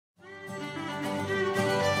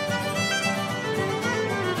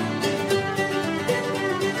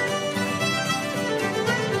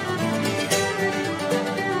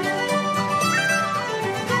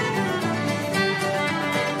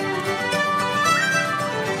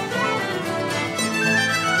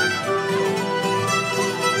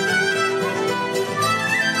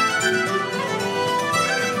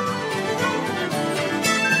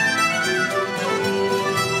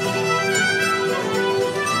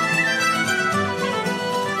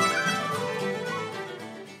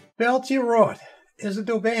Fáilte is a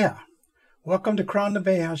beatha. Welcome to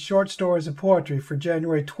Crann Short Stories and Poetry for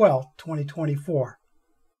January 12, 2024.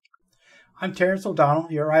 I'm Terrance Ó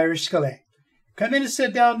Domhnaill, your Irish scéalaí. Come in and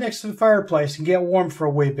sit down next to the fireplace and get warm for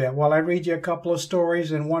a wee bit while I read you a couple of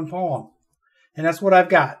stories and one poem. And that's what I've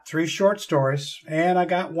got, 3 short stories, and I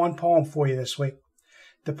got one poem for you this week.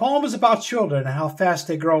 The poem is about children and how fast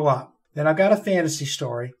they grow up. Then I've got a fantasy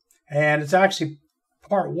story, and it's actually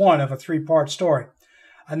part 1 of a 3-part story.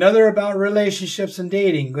 Another about relationships and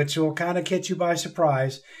dating, which will kind of catch you by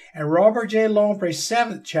surprise, and Robert J. Longpré's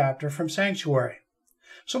 7th chapter from Sanctuary.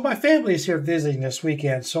 So my family is here visiting this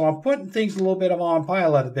weekend, so I'm putting things a little bit on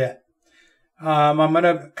pilot a bit. I'm going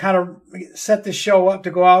to kind of set the show up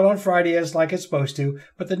to go out on Friday as like it's supposed to,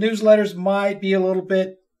 but the newsletters might be a little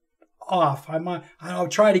bit off. I'll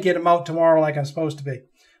try to get them out tomorrow like I'm supposed to be.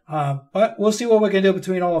 But we'll see what we can do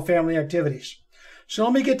between all the family activities. So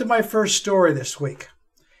let me get to my first story this week.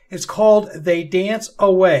 It's called They Dance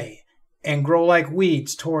Away and Grow Like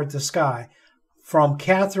Weeds Toward the Sky from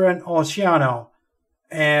Terrance Ó Domhnaill,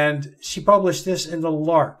 and she published this in The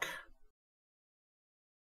Lark.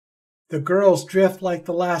 The girls drift like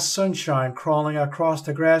the last sunshine crawling across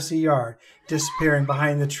the grassy yard, disappearing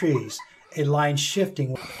behind the trees, a line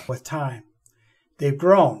shifting with time. They've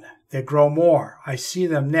grown, they grow more. I see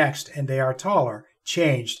them next, and they are taller,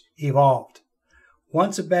 changed, evolved.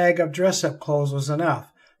 Once a bag of dress-up clothes was enough.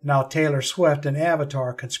 Now Taylor Swift and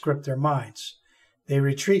Avatar can script their minds. They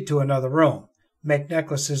retreat to another room, make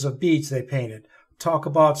necklaces of beads they painted, talk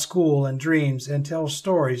about school and dreams, and tell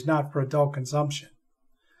stories not for adult consumption.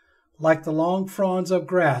 Like the long fronds of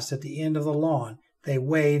grass at the end of the lawn, they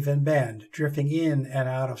wave and bend, drifting in and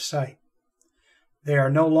out of sight. They are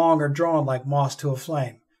no longer drawn like moss to a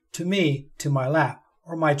flame, to me, to my lap,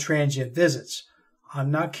 or my transient visits. I'm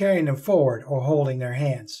not carrying them forward or holding their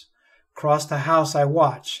hands. Across the house I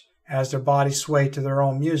watch, as their bodies sway to their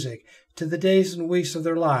own music, to the days and weeks of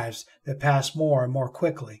their lives that pass more and more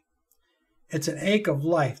quickly. It's an ache of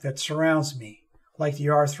life that surrounds me, like the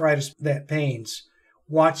arthritis that pains,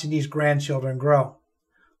 watching these grandchildren grow.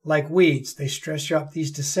 Like weeds, they stretch up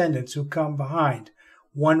these descendants who come behind,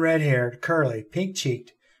 one red-haired, curly,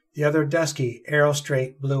 pink-cheeked, the other dusky,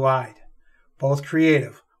 arrow-straight, blue-eyed. Both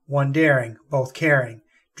creative, one daring, both caring,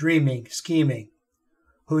 dreaming, scheming.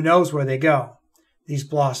 Who knows where they go, these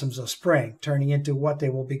blossoms of spring, turning into what they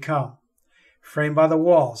will become, framed by the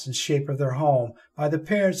walls and shape of their home, by the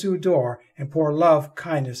parents who adore and pour love,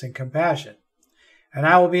 kindness, and compassion. And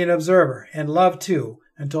I will be an observer, and love too,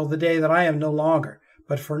 until the day that I am no longer,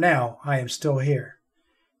 but for now I am still here.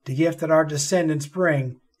 The gift that our descendants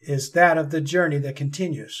bring is that of the journey that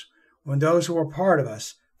continues, when those who are part of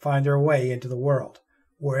us find their way into the world,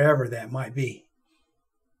 wherever that might be.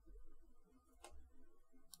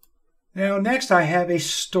 Now, next I have a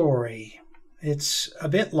story. It's a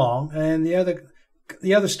bit long, and the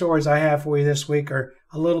other stories I have for you this week are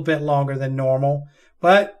a little bit longer than normal,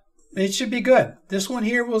 but it should be good. This one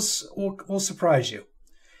here will surprise you.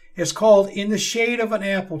 It's called In the Shade of an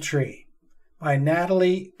Apple Tree by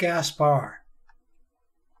Nathalie Gaspar.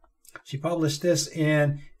 She published this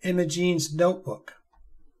in Imogene's Notebook.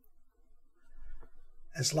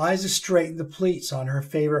 As Liza straightened the pleats on her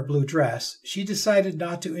favorite blue dress, she decided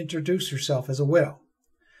not to introduce herself as a widow.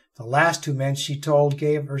 The last 2 men she told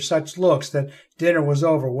gave her such looks that dinner was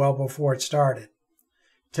over well before it started.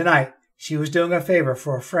 Tonight, she was doing a favor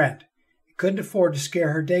for a friend and couldn't afford to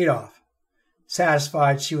scare her date off.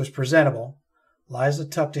 Satisfied she was presentable, Liza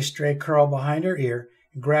tucked a stray curl behind her ear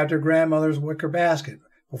and grabbed her grandmother's wicker basket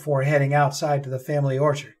before heading outside to the family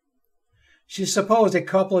orchard. She supposed a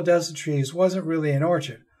couple of dozen trees wasn't really an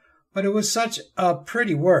orchard, but it was such a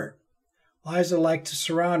pretty word. Liza liked to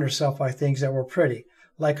surround herself by things that were pretty,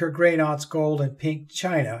 like her great-aunt's gold and pink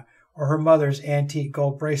china or her mother's antique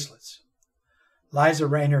gold bracelets. Liza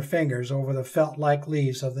ran her fingers over the felt-like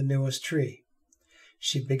leaves of the newest tree.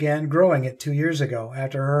 She began growing it 2 years ago,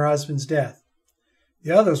 after her husband's death.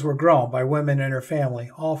 The others were grown by women in her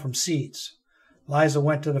family, all from seeds. Liza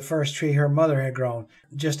went to the first tree her mother had grown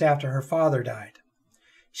just after her father died.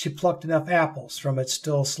 She plucked enough apples from its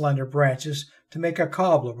still slender branches to make a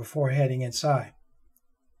cobbler before heading inside.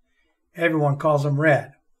 Everyone calls them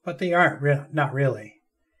red, but they aren't not really.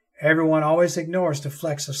 Everyone always ignores the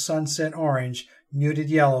flecks of sunset orange, muted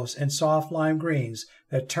yellows, and soft lime greens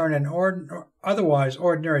that turn an otherwise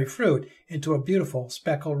ordinary fruit into a beautiful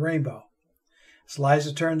speckled rainbow. As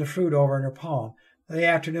Liza turned the fruit over in her palm, the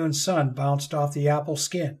afternoon sun bounced off the apple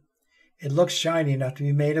skin. It looked shiny enough to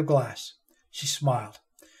be made of glass. She smiled.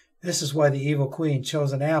 This is why the evil queen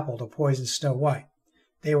chose an apple to poison Snow White.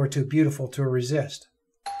 They were too beautiful to resist.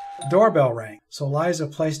 The doorbell rang, so Liza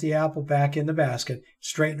placed the apple back in the basket and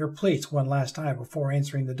straightened her pleats one last time before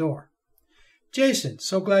answering the door. "Jason,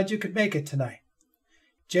 so glad you could make it tonight."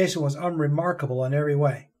 Jason was unremarkable in every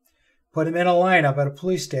way. Put him in a lineup at a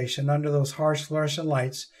police station under those harsh fluorescent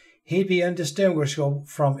lights, he'd be indistinguishable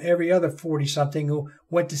from every other 40-something who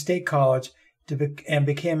went to state college and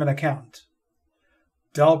became an accountant.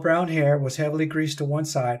 Dull brown hair was heavily greased to one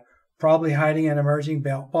side, probably hiding an emerging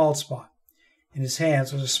bald spot. In his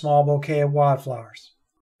hands was a small bouquet of wildflowers.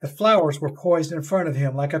 The flowers were poised in front of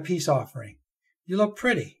him like a peace offering. "You look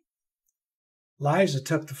pretty." Liza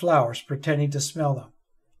took the flowers, pretending to smell them.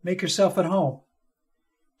 "Make yourself at home."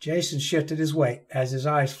 Jason shifted his weight as his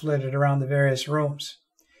eyes flitted around the various rooms.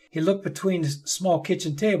 He looked between the small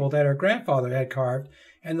kitchen table that her grandfather had carved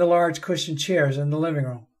and the large cushioned chairs in the living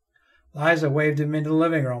room. Liza waved him into the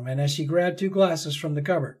living room, and as she grabbed 2 glasses from the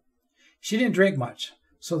cupboard. She didn't drink much,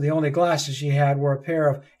 so the only glasses she had were a pair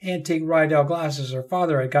of antique Rydell glasses her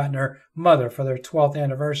father had gotten her mother for their 12th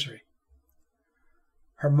anniversary.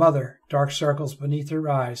 Her mother, dark circles beneath her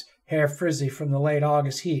eyes, hair frizzy from the late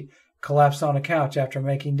August heat, collapsed on a couch after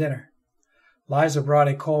making dinner. Liza brought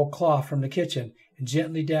a cold cloth from the kitchen and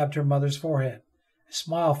gently dabbed her mother's forehead. A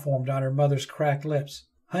smile formed on her mother's cracked lips.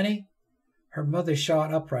 "Honey?" Her mother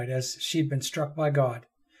shot upright as she'd been struck by God.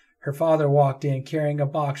 Her father walked in carrying a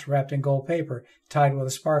box wrapped in gold paper tied with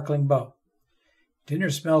a sparkling bow.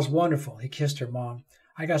 "Dinner smells wonderful," he kissed her mom.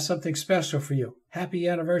 "I got something special for you. Happy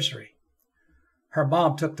anniversary." Her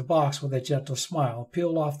mom took the box with a gentle smile,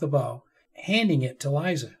 peeled off the bow, handing it to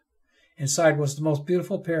Liza. Inside was the most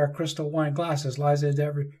beautiful pair of crystal wine glasses Liza had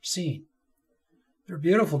ever seen. "They're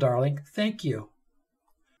beautiful, darling. Thank you."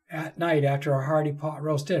 At night, after a hearty pot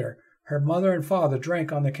roast dinner, her mother and father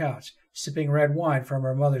drank on the couch, sipping red wine from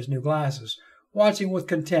her mother's new glasses, watching with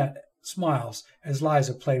content smiles as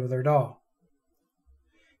Liza played with her doll.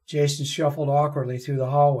 Jason shuffled awkwardly through the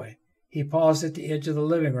hallway. He paused at the edge of the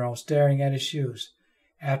living room, staring at his shoes.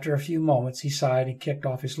 After a few moments, he sighed and kicked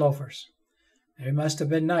off his loafers. They must have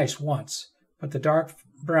been nice once, but the dark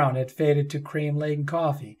brown had faded to cream-laden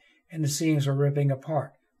coffee, and the seams were ripping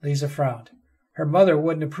apart. Liza frowned. Her mother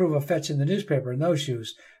wouldn't approve of fetching the newspaper in those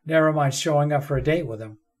shoes, never mind showing up for a date with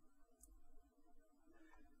them.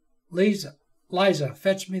 Liza,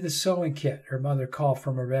 fetch me the sewing kit," her mother called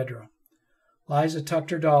from her bedroom. Liza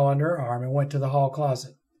tucked her doll under her arm and went to the hall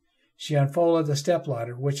closet. She unfolded the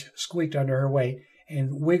stepladder, which squeaked under her weight,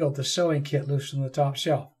 and wiggled the sewing kit loose from the top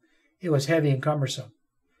shelf. It was heavy and cumbersome.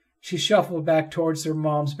 She shuffled back towards her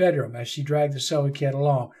mom's bedroom as she dragged the sewing kit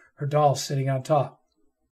along, her doll sitting on top.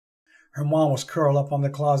 Her mom was curled up on the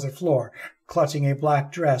closet floor, clutching a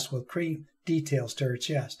black dress with cream details to her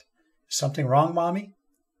chest. "Is something wrong, Mommy?"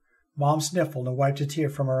 Mom sniffled and wiped a tear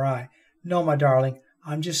from her eye. "No, my darling,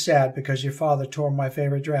 I'm just sad because your father tore my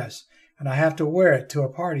favorite dress, and I have to wear it to a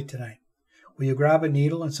party tonight. Will you grab a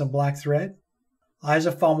needle and some black thread?"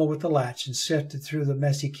 Liza fumbled with the latch and sifted through the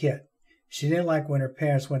messy kit. She didn't like when her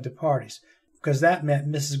parents went to parties, because that meant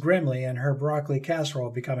Mrs. Grimley and her broccoli casserole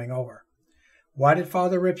becoming over. "Why did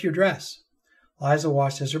father rip your dress?" Liza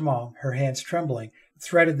watched as her mom, her hands trembling,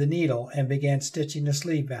 threaded the needle and began stitching the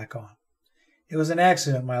sleeve back on. "It was an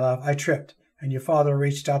accident, my love. I tripped, and your father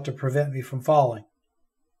reached out to prevent me from falling."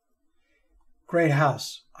 "Great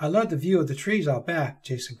house. I love the view of the trees out back,"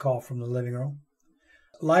 Jason called from the living room.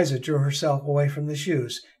 Liza drew herself away from the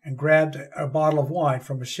shoes and grabbed a bottle of wine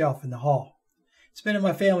from a shelf in the hall. "It's been in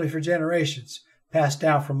my family for generations, passed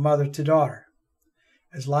down from mother to daughter."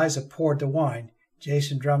 As Liza poured the wine,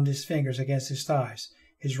 Jason drummed his fingers against his thighs,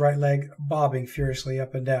 his right leg bobbing furiously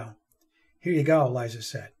up and down. "Here you go," Liza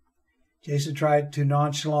said. Jason tried to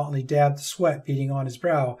nonchalantly dab the sweat beading on his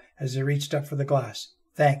brow as he reached up for the glass.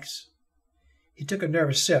 "Thanks." He took a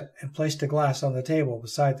nervous sip and placed the glass on the table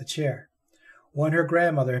beside the chair, one her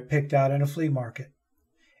grandmother had picked out in a flea market.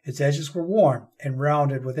 Its edges were worn and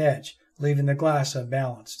rounded with edge, leaving the glass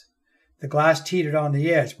unbalanced. The glass teetered on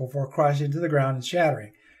the edge before crashing to the ground and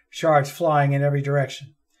shattering, shards flying in every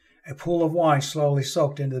direction. A pool of wine slowly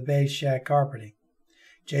soaked into the beige shag carpeting.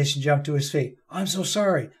 Jason jumped to his feet. "I'm so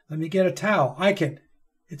sorry. Let me get a towel. I can—"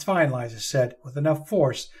 "It's fine," Liza said, with enough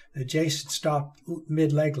force that Jason stopped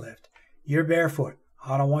mid-leg lift. "You're barefoot.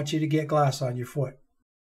 I don't want you to get glass on your foot."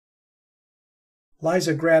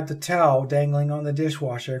 Liza grabbed the towel dangling on the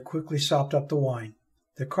dishwasher and quickly sopped up the wine.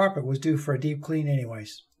 The carpet was due for a deep clean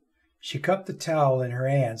anyways. She cupped the towel in her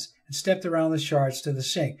hands and stepped around the shards to the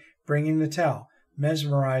sink, bringing the towel,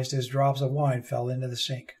 mesmerized as drops of wine fell into the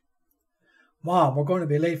sink. "Mom, we're going to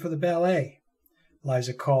be late for the ballet,"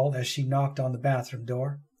 Liza called as she knocked on the bathroom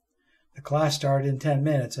door. The class started in 10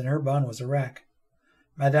 minutes, and her bun was a wreck.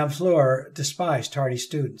 Madame Fleur despised tardy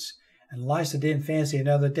students, and Liza didn't fancy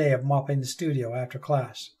another day of mopping the studio after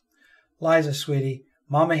class. "Liza, sweetie,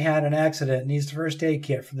 Mommy had an accident and needs the first aid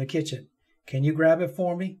kit from the kitchen. Can you grab it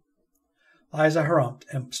for me?" Liza harumphed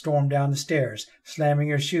and stormed down the stairs, slamming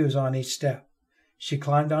her shoes on each step. She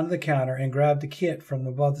climbed onto the counter and grabbed the kit from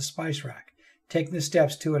above the spice rack. Taking the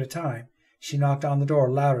steps 2 at a time, she knocked on the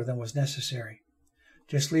door louder than was necessary.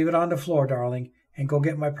 "Just leave it on the floor, darling, and go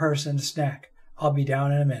get my purse and a snack. I'll be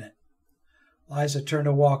down in a minute." Liza turned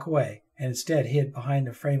to walk away, and instead hid behind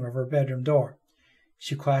the frame of her bedroom door.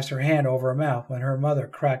 She clasped her hand over her mouth when her mother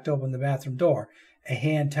cracked open the bathroom door. A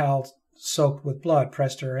hand towel soaked with blood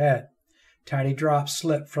pressed to her head. Tiny drops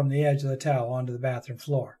slipped from the edge of the towel onto the bathroom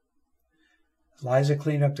floor. As Liza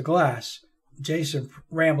cleaned up the glass, Jason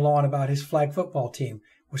rambled on about his flag football team,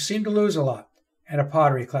 which seemed to lose a lot, and a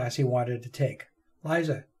pottery class he wanted to take.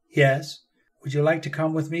 "Liza." "Yes?" "Would you like to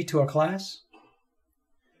come with me to a class?"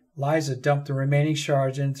 Liza dumped the remaining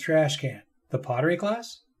shards in the trash can. "The pottery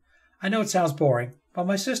class? I know it sounds boring, but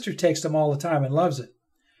my sister takes them all the time and loves it."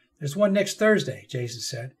 "There's one next Thursday," Jason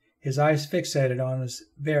said, his eyes fixated on his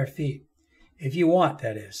bare feet. "If you want,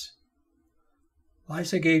 that is."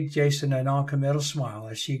 Liza gave Jason a non-committal smile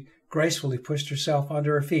as she gracefully pushed herself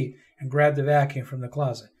under her feet and grabbed the vacuum from the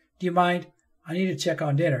closet. "Do you mind? I need to check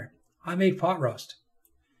on dinner. I made pot roast."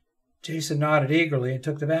 Jason nodded eagerly and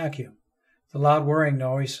took the vacuum. The loud whirring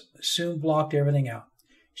noise soon blocked everything out.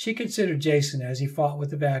 She considered Jason as he fought with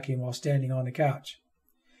the vacuum while standing on the couch.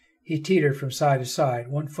 He teetered from side to side,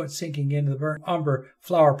 one foot sinking into the burnt umber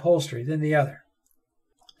flower upholstery, then the other.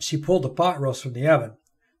 She pulled the pot roast from the oven.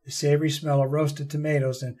 The savory smell of roasted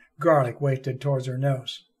tomatoes and garlic wafted towards her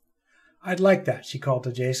nose. "I'd like that," she called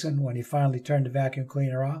to Jason when he finally turned the vacuum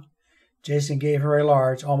cleaner off. Jason gave her a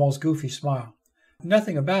large, almost goofy smile.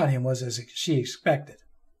 Nothing about him was as she expected.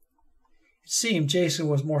 It seemed Jason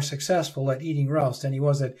was more successful at eating roast than he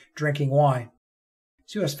was at drinking wine.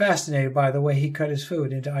 She was fascinated by the way he cut his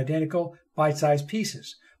food into identical, bite-sized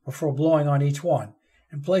pieces before blowing on each one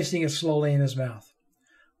and placing it slowly in his mouth.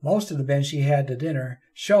 Most of the men she had to dinner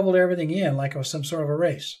shoveled everything in like it was some sort of a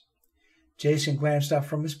race. Jason glanced up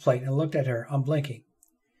from his plate and looked at her, unblinking.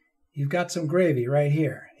 "You've got some gravy right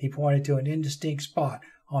here." He pointed to an indistinct spot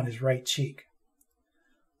on his right cheek.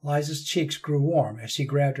 Liza's cheeks grew warm as she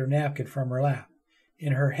grabbed her napkin from her lap.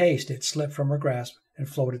 In her haste, it slipped from her grasp and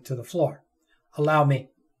floated to the floor. "Allow me."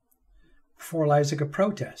 Before Liza could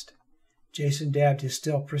protest, Jason dabbed his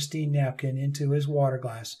still pristine napkin into his water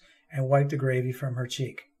glass and wiped the gravy from her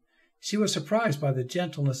cheek. She was surprised by the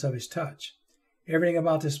gentleness of his touch. Everything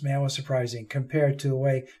about this man was surprising compared to the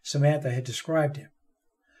way Samantha had described him.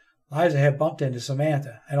 Liza had bumped into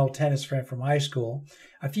Samantha, an old tennis friend from high school,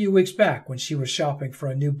 a few weeks back when she was shopping for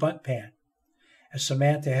a new bunt pan. As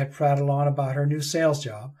Samantha had prattled on about her new sales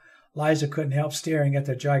job, Liza couldn't help staring at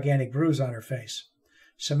the gigantic bruise on her face.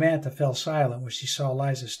 Samantha fell silent when she saw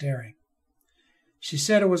Liza staring. She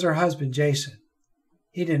said it was her husband, Jason.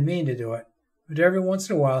 He didn't mean to do it, but every once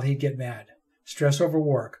in a while he'd get mad. Stress over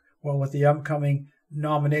work, what with the upcoming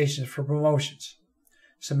nominations for promotions.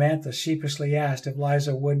 Samantha sheepishly asked if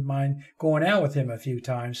Liza wouldn't mind going out with him a few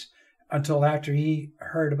times until after he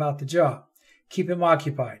heard about the job. Keep him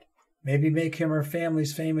occupied. Maybe make him her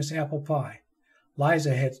family's famous apple pie.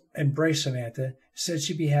 Liza had embraced Samantha, said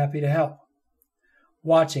she'd be happy to help.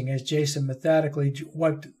 Watching as Jason methodically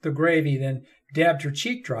wiped the gravy, then dabbed her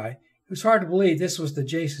cheek dry, it was hard to believe this was the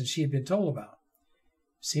Jason she had been told about.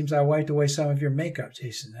 "Seems I wiped away some of your makeup,"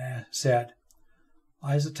 Jason said.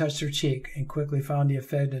 Liza touched her cheek and quickly found the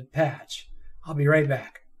offended patch. "I'll be right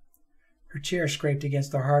back." Her chair scraped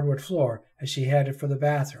against the hardwood floor as she headed for the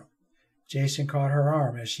bathroom. Jason caught her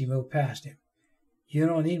arm as she moved past him. "You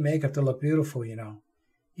don't need makeup to look beautiful, you know.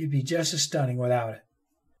 You'd be just as stunning without it."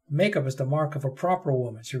 "Makeup is the mark of a proper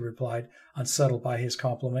woman," she replied, unsettled by his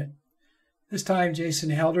compliment. This time Jason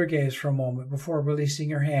held her gaze for a moment before releasing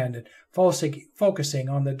her hand and focusing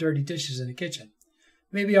on the dirty dishes in the kitchen.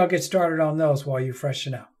 "Maybe I'll get started on those while you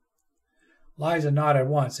freshen up." Liza nodded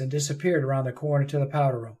once and disappeared around the corner to the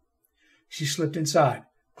powder room. She slipped inside,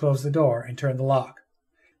 closed the door, and turned the lock.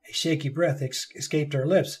 A shaky breath escaped her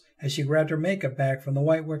lips as she grabbed her makeup bag from the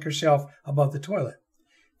white wicker shelf above the toilet.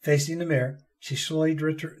 Facing the mirror, she slowly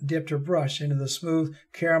dipped her brush into the smooth,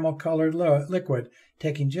 caramel-colored liquid,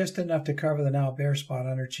 taking just enough to cover the now bare spot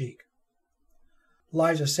on her cheek.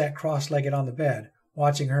 Liza sat cross-legged on the bed,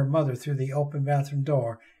 watching her mother through the open bathroom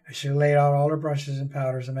door as she laid out all her brushes and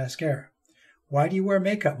powders and mascara. "Why do you wear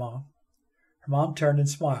makeup, Mom?" Her mom turned and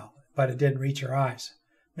smiled, but it didn't reach her eyes.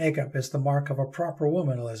 "Makeup is the mark of a proper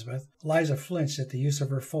woman, Elizabeth." Liza flinched at the use of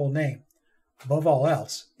her full name. Above all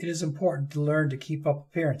else, it is important to learn to keep up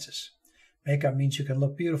appearances. Makeup means you can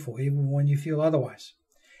look beautiful even when you feel otherwise.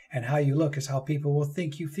 And how you look is how people will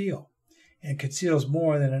think you feel, and conceals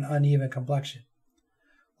more than an uneven complexion.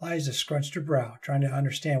 Liza scrunched her brow, trying to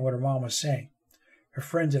understand what her mom was saying. Her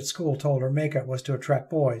friends at school told her makeup was to attract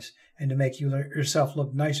boys and to make you yourself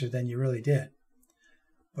look nicer than you really did.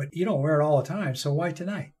 But you don't wear it all the time, so why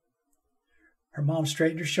tonight? Her mom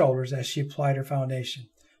straightened her shoulders as she applied her foundation.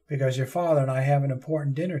 Because your father and I have an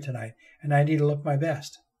important dinner tonight, and I need to look my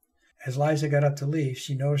best. As Liza got up to leave,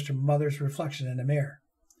 she noticed her mother's reflection in the mirror.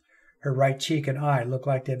 Her right cheek and eye looked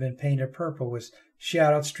like they had been painted purple with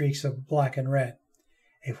shadowed streaks of black and red.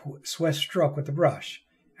 A swift stroke with the brush,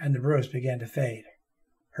 and the bruise began to fade.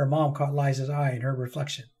 Her mom caught Liza's eye in her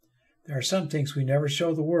reflection. "There are some things we never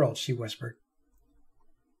show the world," she whispered.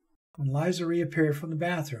 When Liza reappeared from the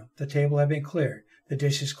bathroom, the table had been cleared, the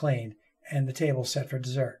dishes cleaned, and the table set for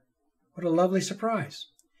dessert. What a lovely surprise!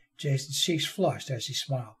 Jason's cheeks flushed as he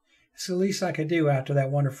smiled. "It's the least I could do after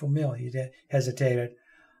that wonderful meal," he hesitated.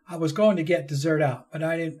 "I was going to get dessert out, but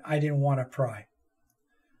I didn't want to pry."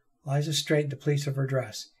 Liza straightened the pleats of her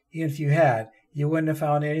dress. "Even if you had, you wouldn't have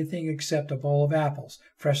found anything except a bowl of apples,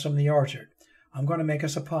 fresh from the orchard. I'm going to make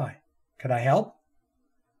us a pie. Can I help?"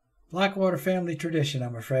 "Blackwater family tradition,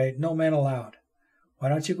 I'm afraid. No men allowed. Why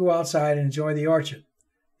don't you go outside and enjoy the orchard?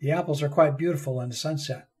 The apples are quite beautiful in the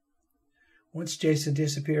sunset." Once Jason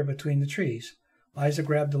disappeared between the trees, Liza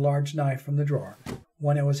grabbed a large knife from the drawer,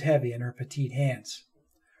 one that was heavy in her petite hands.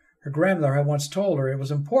 Her grandmother had once told her it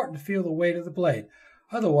was important to feel the weight of the blade,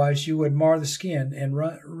 otherwise you would mar the skin and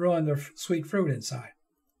ruin the sweet fruit inside.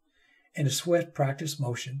 In a swift, practiced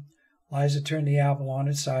motion, Liza turned the apple on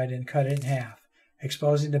its side and cut it in half,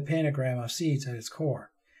 exposing the pentagram of seeds at its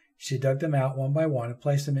core. She dug them out one by one and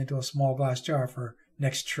placed them into a small glass jar for her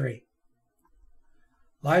next tree.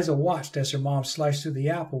 Liza watched as her mom sliced through the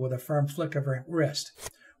apple with a firm flick of her wrist.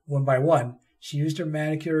 One by one, she used her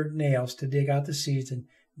manicured nails to dig out the seeds and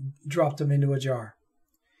dropped them into a jar.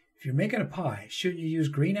 "If you're making a pie, shouldn't you use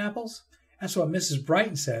green apples? That's what Mrs.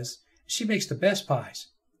 Brighton says. She makes the best pies."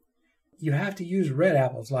 "You have to use red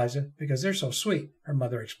apples, Liza, because they're so sweet," her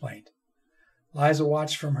mother explained. Liza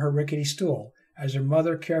watched from her rickety stool as her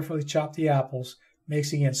mother carefully chopped the apples,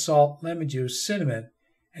 mixing in salt, lemon juice, cinnamon,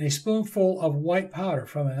 and a spoonful of white powder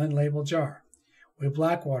from an unlabeled jar. "We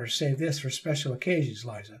Blackwater save this for special occasions,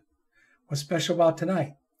 Liza." "What's special about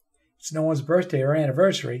tonight?" "It's no one's birthday or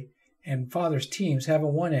anniversary, and Father's teams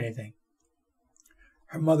haven't won anything."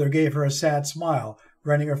 Her mother gave her a sad smile,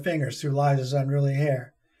 running her fingers through Liza's unruly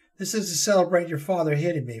hair. "This is to celebrate your father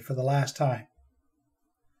hitting me for the last time."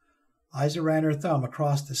 Liza ran her thumb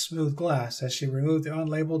across the smooth glass as she removed the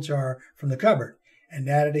unlabeled jar from the cupboard and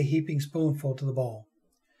added a heaping spoonful to the bowl.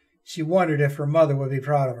 She wondered if her mother would be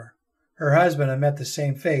proud of her. Her husband had met the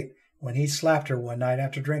same fate when he slapped her one night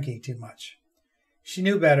after drinking too much. She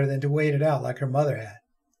knew better than to wait it out like her mother had.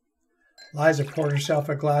 Liza poured herself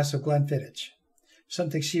a glass of Glenfiddich,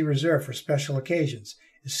 something she reserved for special occasions,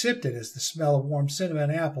 and sipped it as the smell of warm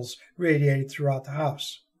cinnamon apples radiated throughout the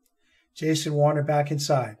house. Jason wandered back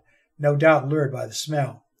inside, no doubt lured by the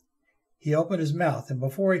smell. He opened his mouth, and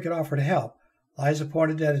before he could offer to help, Liza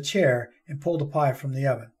pointed at a chair and pulled a pie from the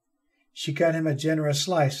oven. She cut him a generous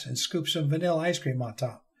slice and scooped some vanilla ice cream on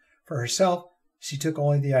top. For herself, she took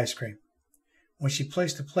only the ice cream. When she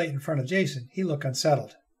placed the plate in front of Jason, he looked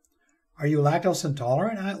unsettled. "Are you lactose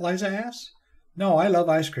intolerant?" Liza asked. "No, I love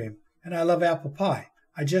ice cream, and I love apple pie.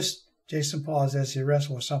 Jason paused as he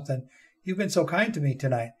wrestled with something. "You've been so kind to me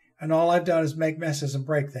tonight, and all I've done is make messes and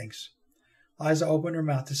break things." Liza opened her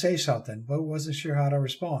mouth to say something, but wasn't sure how to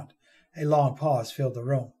respond. A long pause filled the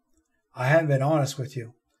room. "I haven't been honest with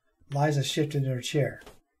you." Liza shifted in her chair.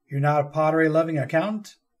 "You're not a pottery-loving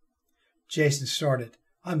accountant?" Jason snorted.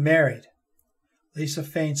 "I'm married." Lisa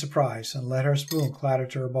feigned surprise and let her spoon clatter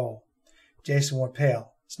to her bowl. Jason went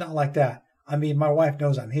pale. "It's not like that. I mean, my wife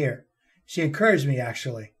knows I'm here. She encouraged me,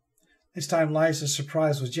 actually." This time Liza's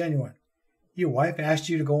surprise was genuine. "Your wife asked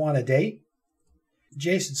you to go on a date?"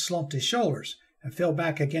 Jason slumped his shoulders and fell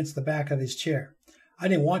back against the back of his chair. "I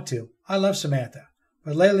didn't want to. I love Samantha.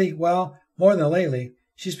 But lately, well, more than lately,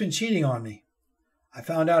 she's been cheating on me. I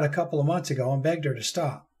found out a couple of months ago and begged her to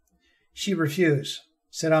stop. She refused,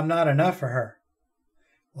 said I'm not enough for her."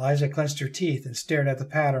 Liza clenched her teeth and stared at the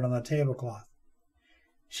pattern on the tablecloth.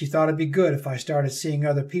 "She thought it'd be good if I started seeing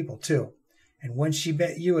other people, too. And when she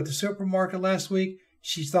met you at the supermarket last week,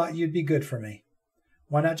 she thought you'd be good for me.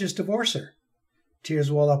 Why not just divorce her?"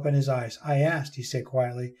 Tears welled up in his eyes. "I asked," he said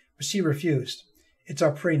quietly, "but she refused. It's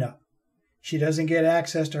our prenup. She doesn't get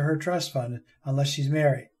access to her trust fund unless she's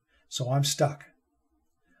married, so I'm stuck."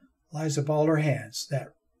 Liza balled her hands,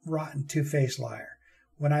 that rotten two-faced liar.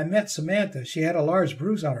 When I met Samantha, she had a large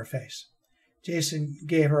bruise on her face. Jason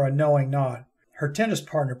gave her a knowing nod. Her tennis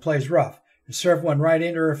partner plays rough and served one right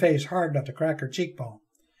into her face hard enough to crack her cheekbone.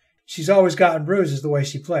 She's always gotten bruises the way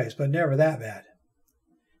she plays, but never that bad.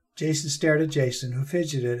 Jason stared at Jason, who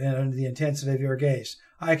fidgeted under the intensity of your gaze.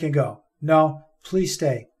 I can go. No, please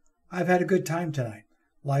stay. I've had a good time tonight.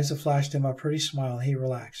 Liza flashed him a pretty smile, and he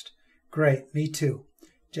relaxed. Great, me too.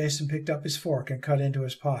 Jason picked up his fork and cut into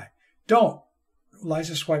his pie. Don't!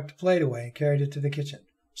 Liza swiped the plate away and carried it to the kitchen.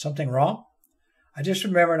 Something wrong? I just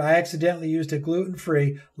remembered I accidentally used a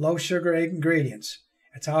gluten-free, low-sugar ingredients.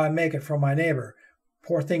 It's how I make it for my neighbor.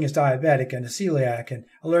 Poor thing is diabetic and a celiac and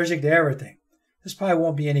allergic to everything. This pie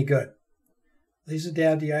won't be any good. Liza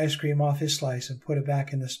dabbed the ice cream off his slice and put it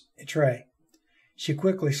back in the tray. She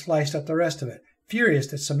quickly sliced up the rest of it, furious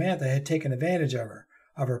that Samantha had taken advantage of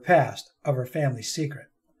her past, of her family's secret.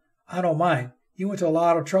 I don't mind. You went to a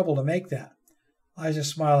lot of trouble to make that. Liza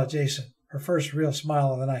smiled at Jason, her first real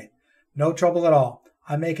smile of the night. No trouble at all.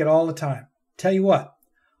 I make it all the time. Tell you what,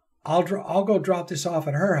 I'll go drop this off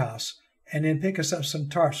at her house and then pick us up some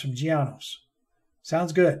tarts from Giano's.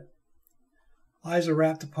 Sounds good. Liza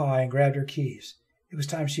wrapped the pie and grabbed her keys. It was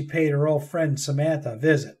time she paid her old friend Samantha a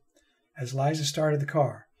visit. As Liza started the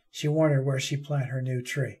car, she wondered where she'd plant her new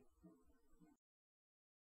tree.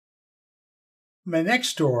 My next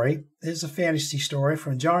story is a fantasy story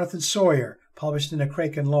from Jonathan Sawyer, published in the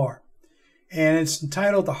Crann Lore. And it's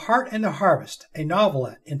entitled The Heart and the Harvest, a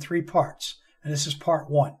novelette in 3 parts. And this is part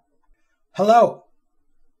 1. Hello!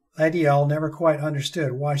 Lady L never quite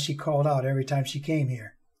understood why she called out every time she came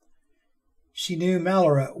here. She knew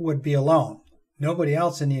Malloret would be alone. Nobody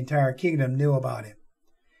else in the entire kingdom knew about him.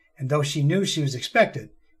 And though she knew she was expected,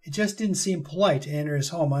 it just didn't seem polite to enter his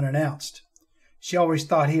home unannounced. She always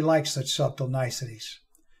thought he liked such subtle niceties.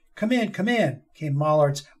 Come in, came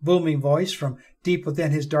Malloret's booming voice from deep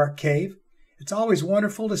within his dark cave. It's always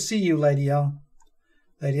wonderful to see you, Lady L.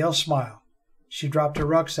 Lady L smiled. She dropped her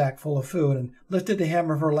rucksack full of food and lifted the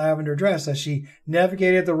hem of her lavender dress as she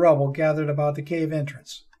navigated the rubble gathered about the cave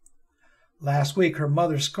entrance. Last week her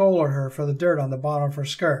mother scolded her for the dirt on the bottom of her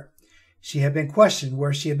skirt. She had been questioned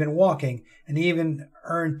where she had been walking and even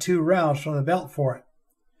earned 2 rounds from the belt for it.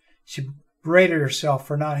 She berated herself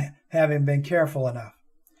for not having been careful enough.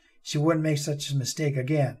 She wouldn't make such a mistake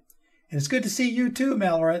again. And it's good to see you too,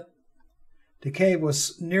 Malloret. The cave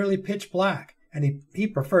was nearly pitch black, and he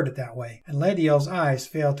preferred it that way, and Lady L's eyes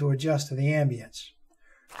failed to adjust to the ambience.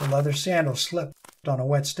 Her leather sandals slipped on a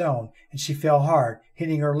wet stone, and she fell hard,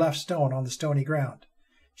 hitting her left stone on the stony ground.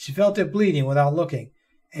 She felt it bleeding without looking,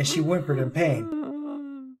 and she whimpered in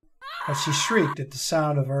pain. But she shrieked at the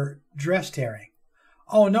sound of her dress tearing.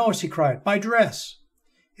 Oh no, she cried, my dress!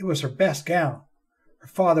 It was her best gown. Her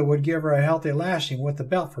father would give her a healthy lashing with the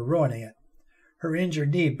belt for ruining it. Her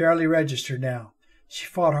injured knee barely registered now. She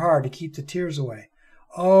fought hard to keep the tears away.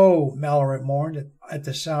 Oh, Malloret mourned at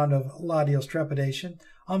the sound of Ladiel's trepidation.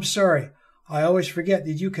 I'm sorry. I always forget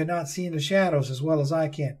that you cannot see in the shadows as well as I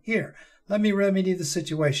can. Here, let me remedy the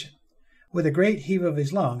situation. With a great heave of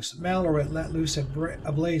his lungs, Malloret let loose a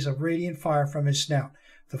blaze of radiant fire from his snout,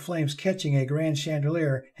 the flames catching a grand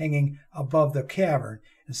chandelier hanging above the cavern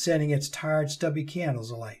and setting its tired, stubby candles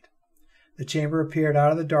alight. The chamber appeared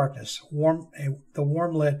out of the darkness, the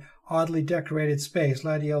warm-lit, oddly decorated space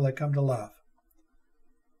Ladiel had come to love.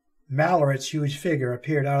 Malloret's huge figure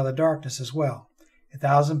appeared out of the darkness as well.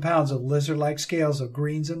 1,000 pounds of lizard-like scales of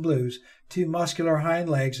greens and blues, 2 muscular hind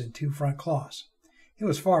legs, and 2 front claws. He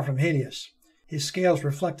was far from hideous. His scales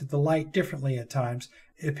reflected the light differently at times,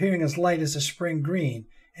 appearing as light as a spring green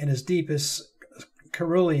and as deep as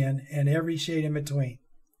cerulean and every shade in between.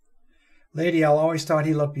 Lady L always thought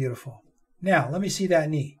he looked beautiful. Now, let me see that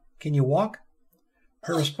knee. Can you walk?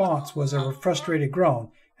 Her response was a frustrated groan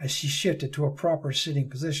as she shifted to a proper sitting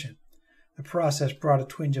position. The process brought a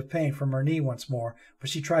twinge of pain from her knee once more, but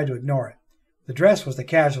she tried to ignore it. The dress was the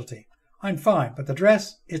casualty. I'm fine, but the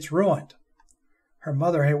dress, it's ruined. Her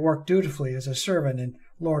mother had worked dutifully as a servant in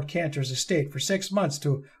Lord Cantor's estate for 6 months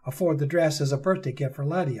to afford the dress as a birthday gift for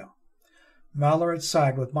Ladiel. Malloret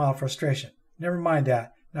sighed with mild frustration. Never mind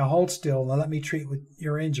that. Now hold still and let me treat with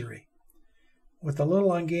your injury. With a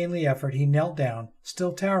little ungainly effort, he knelt down,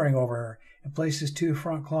 still towering over her, and placed his 2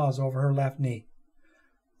 front claws over her left knee.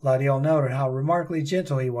 Ladiel noted how remarkably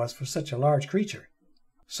gentle he was for such a large creature.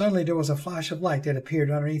 Suddenly there was a flash of light that appeared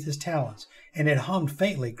underneath his talons, and it hummed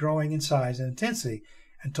faintly, growing in size and intensity,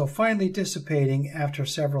 until finally dissipating after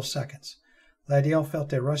several seconds. Ladiel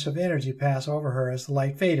felt a rush of energy pass over her as the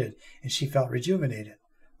light faded, and she felt rejuvenated,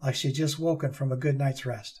 like she had just woken from a good night's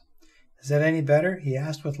rest. Is that any better?" he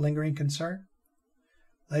asked with lingering concern.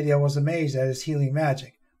 Lady was amazed at his healing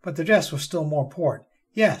magic, but the dress was still more important.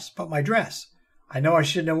 "Yes, but my dress. I know I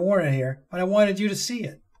shouldn't have worn it here, but I wanted you to see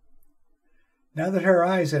it." Now that her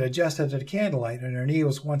eyes had adjusted to the candlelight and her knee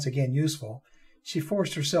was once again useful, she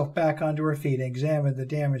forced herself back onto her feet and examined the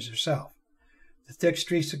damage herself. The thick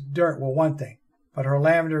streaks of dirt were one thing, but her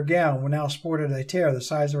lavender gown now sported a tear the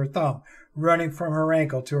size of her thumb, running from her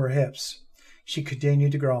ankle to her hips. She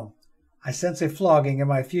continued to groan. "I sense a flogging in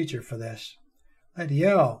my future for this." "Lady,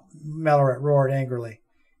 Melloret roared angrily.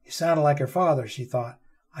 "You sounded like your father," she thought.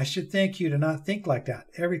 "I should thank you to not think like that.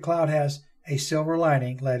 Every cloud has a silver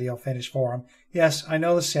lining," Lady finished for him. "Yes, I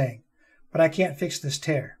know the saying, but I can't fix this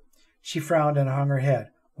tear." She frowned and hung her head.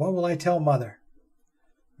 "What will I tell Mother?"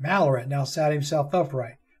 Melloret now sat himself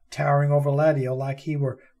upright, towering over Ladio like he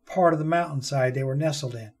were part of the mountainside they were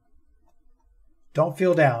nestled in. "Don't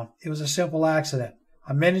feel down. It was a simple accident.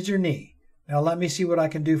 I mended your knee. Now let me see what I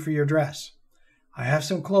can do for your dress. I have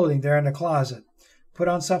some clothing there in the closet. Put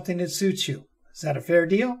on something that suits you. Is that a fair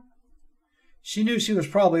deal?" She knew she was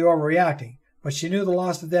probably overreacting, but she knew the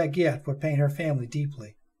loss of that gift would pain her family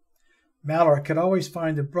deeply. Melloret could always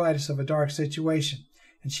find the brightest of a dark situation,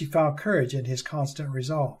 and she found courage in his constant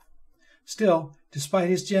resolve. Still, despite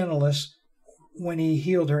his gentleness when he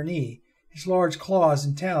healed her knee, his large claws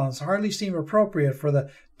and talons hardly seemed appropriate for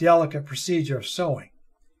the delicate procedure of sewing.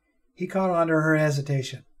 He caught on to her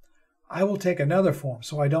hesitation. "I will take another form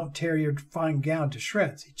so I don't tear your fine gown to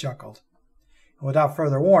shreds," he chuckled. And without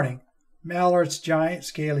further warning, Melloret's giant,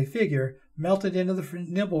 scaly figure melted into the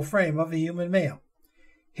nimble frame of a human male.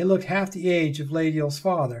 He looked half the age of Ladio's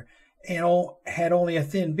father, and had only a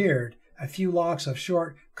thin beard, a few locks of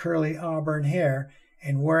short, curly auburn hair,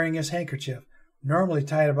 and wearing his handkerchief, normally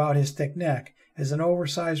tied about his thick neck, as an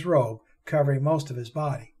oversized robe covering most of his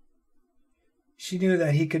body. She knew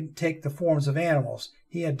that he could take the forms of animals.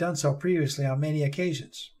 He had done so previously on many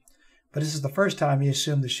occasions, but this is the first time he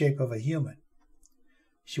assumed the shape of a human.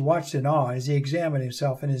 She watched in awe as he examined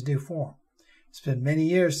himself in his new form. "It's been many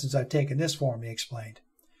years since I've taken this form," he explained.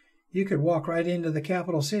 "You could walk right into the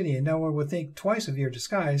capital city and no one would think twice of your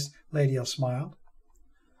disguise," Ladio smiled.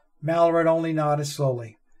 Melloret only nodded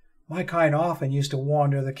slowly. "My kind often used to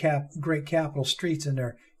wander the great capital streets in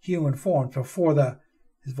their human forms before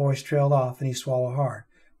his voice trailed off and he swallowed hard,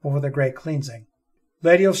 before the great cleansing."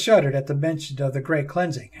 Ladio shuddered at the mention of the great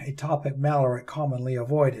cleansing, a topic Melloret commonly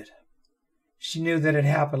avoided. She knew that it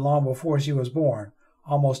happened long before she was born,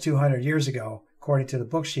 almost 200 years ago, according to the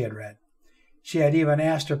books she had read. She had even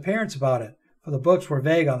asked her parents about it, for the books were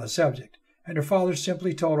vague on the subject, and her father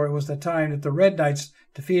simply told her it was the time that the Red Knights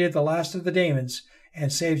defeated the last of the demons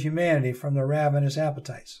and saved humanity from their ravenous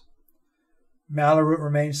appetites. Melloret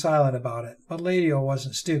remained silent about it, but Ladio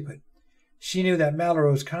wasn't stupid. She knew that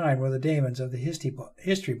Melloret's kind were the demons of the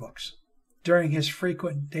history books. During his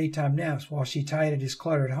frequent daytime naps while she tidied his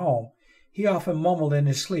cluttered home, he often mumbled in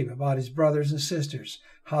his sleep about his brothers and sisters,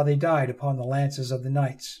 how they died upon the lances of the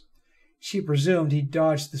knights. She presumed he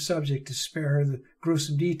dodged the subject to spare her the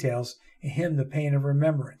gruesome details and him the pain of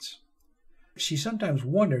remembrance. She sometimes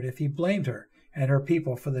wondered if he blamed her and her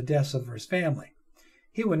people for the deaths of his family.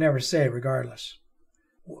 He would never say, regardless.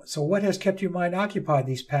 "So what has kept your mind occupied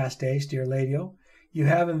these past days, dear Ladio? You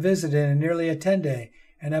haven't visited in nearly a 10-day,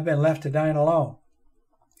 and have been left to dine alone."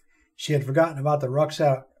 She had forgotten about the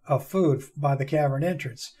rucksack of food by the cavern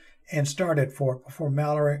entrance, and started for it before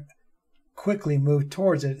Melloret quickly moved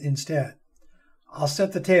towards it instead. "I'll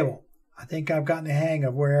set the table. I think I've gotten the hang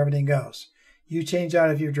of where everything goes. You change out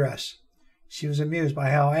of your dress." She was amused by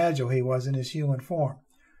how agile he was in his human form.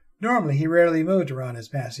 Normally he rarely moved around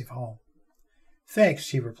his massive home. "Thanks,"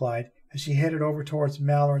 she replied, as she headed over towards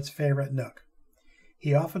Melloret's favorite nook.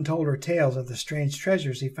 He often told her tales of the strange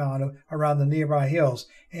treasures he found around the nearby hills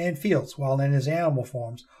and fields while in his animal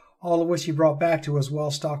forms, all of which he brought back to his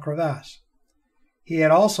well-stocked crevasse. He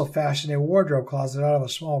had also fashioned a wardrobe closet out of a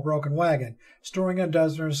small broken wagon, storing a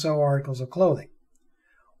dozen or so articles of clothing.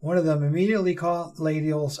 One of them immediately caught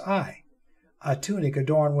Ladio's eye, a tunic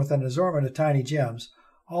adorned with an assortment of tiny gems,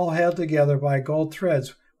 all held together by gold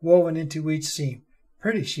threads woven into each seam.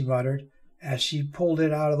 "Pretty," she muttered, as she pulled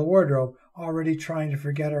it out of the wardrobe, already trying to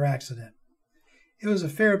forget her accident. It was a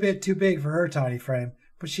fair bit too big for her tiny frame,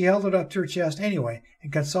 but she held it up to her chest anyway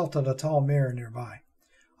and consulted a tall mirror nearby.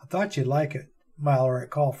 "I thought you'd like it," Melloret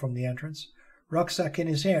called from the entrance. Rucksack in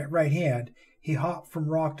his right hand, he hopped from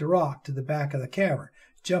rock to rock to the back of the cavern,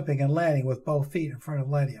 jumping and landing with both feet in front of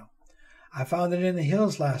Ladio. "I found it in the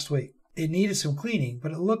hills last week. It needed some cleaning,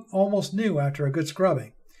 but it looked almost new after a good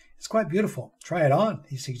scrubbing. It's quite beautiful. Try it on,"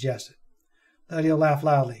 he suggested. Ladio laughed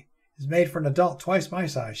loudly. It's made for an adult twice my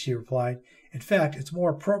size, she replied. In fact, it's more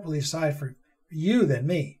appropriately sized for you than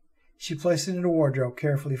me. She placed it in a wardrobe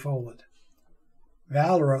carefully folded.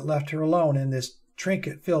 Valorant left her alone in this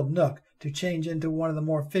trinket-filled nook to change into one of the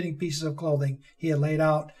more fitting pieces of clothing he had laid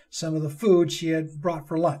out some of the food she had brought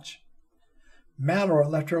for lunch. Mallory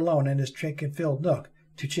left her alone in his trinket-filled nook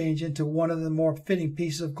to change into one of the more fitting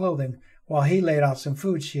pieces of clothing while he laid out some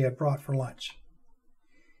food she had brought for lunch.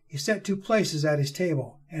 He set 2 places at his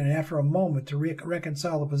table, and after a moment to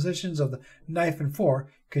reconcile the positions of the knife and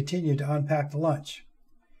fork, continued to unpack the lunch.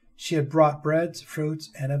 She had brought breads, fruits,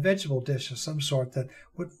 and a vegetable dish of some sort that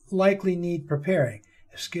would likely need preparing,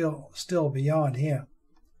 a skill still beyond him.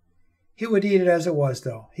 He would eat it as it was,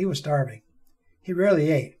 though. He was starving. He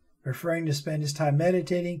rarely ate, preferring to spend his time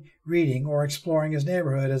meditating, reading, or exploring his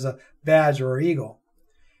neighborhood as a badger or eagle.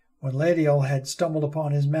 When Ladiel had stumbled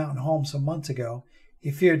upon his mountain home some months ago, he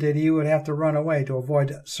feared that he would have to run away to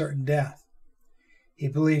avoid certain death. He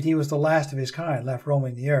believed he was the last of his kind left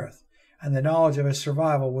roaming the earth, and the knowledge of his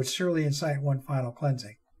survival would surely incite one final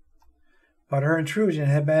cleansing. But her intrusion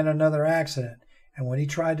had been another accident, and when he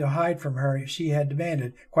tried to hide from her, she had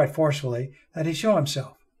demanded, quite forcefully, that he show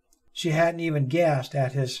himself. She hadn't even gasped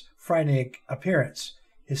at his frightening appearance,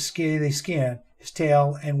 his scaly skin, his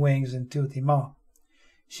tail and wings and toothy mouth.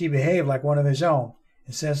 She behaved like one of his own,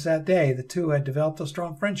 and since that day the two had developed a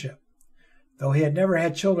strong friendship. Though he had never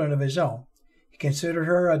had children of his own, he considered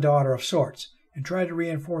her a daughter of sorts, and tried to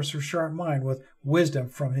reinforce her sharp mind with wisdom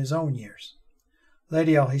from his own years.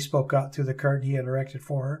 Ladiel, he spoke out through the curtain he had erected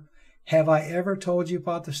for her, have I ever told you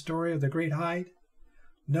about the story of the great hide?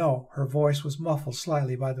 No, her voice was muffled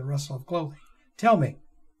slightly by the rustle of clothing. Tell me.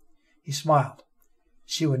 He smiled.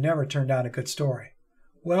 She would never turn down a good story.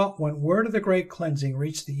 Well, when word of the great cleansing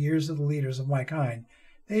reached the ears of the leaders of my kind,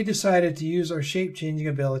 they decided to use our shape-changing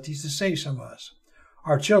abilities to save some of us.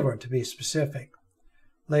 Our children, to be specific.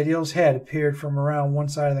 Ladiel's head appeared from around one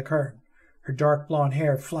side of the curtain, her dark blonde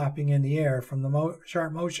hair flapping in the air from the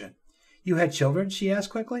sharp motion. You had children? She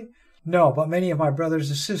asked quickly. No, but many of my brothers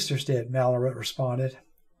and sisters did, Mallory responded.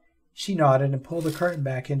 She nodded and pulled the curtain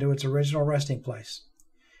back into its original resting place.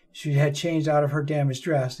 She had changed out of her damaged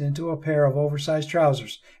dress into a pair of oversized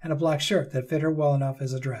trousers and a black shirt that fit her well enough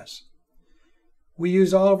as a dress. We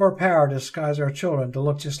use all of our power to disguise our children to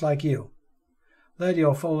look just like you.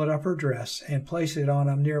 Ladiel folded up her dress and placed it on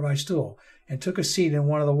a nearby stool and took a seat in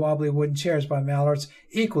one of the wobbly wooden chairs by Mallard's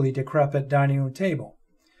equally decrepit dining room table,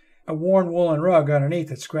 a worn woolen rug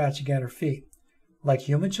underneath it scratching at her feet. Like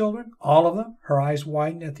human children? All of them? Her eyes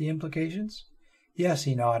widened at the implications. Yes,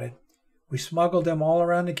 he nodded. We smuggled them all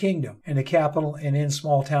around the kingdom, in the capital and in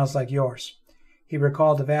small towns like yours. He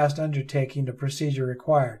recalled the vast undertaking the procedure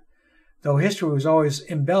required. Though history was always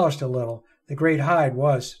embellished a little, the great hide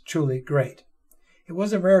was truly great. It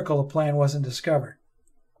was a miracle the plan wasn't discovered.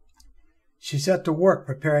 She set to work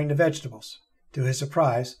preparing the vegetables. To his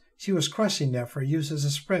surprise, she was crushing them for use as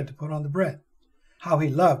a spread to put on the bread. How he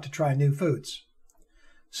loved to try new foods.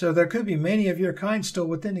 So there could be many of your kind still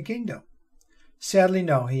within the kingdom. Sadly,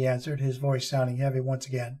 no, he answered, his voice sounding heavy once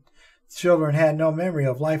again. The children had no memory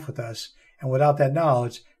of life with us, and without that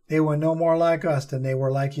knowledge, they were no more like us than they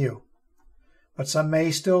were like you. But some may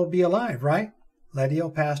still be alive, right?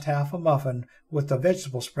 Ladiel passed half a muffin with the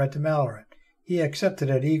vegetable spread to Mallory. He accepted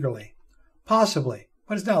it eagerly. Possibly,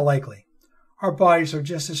 but it's not likely. Our bodies are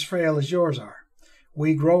just as frail as yours are.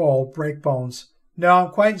 We grow old, break bones. No, I'm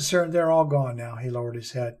quite certain they're all gone now. He lowered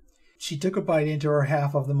his head. She took a bite into her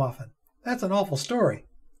half of the muffin. That's an awful story.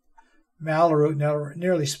 Mallory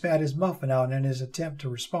nearly spat his muffin out in his attempt to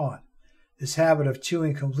respond. This habit of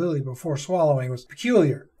chewing completely before swallowing was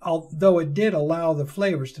peculiar, although it did allow the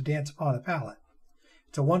flavors to dance upon the palate.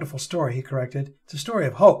 It's a wonderful story, he corrected. It's a story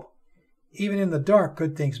of hope. Even in the dark,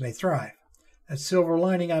 good things may thrive. That silver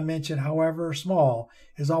lining I mentioned, however small,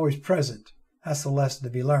 is always present. That's the lesson to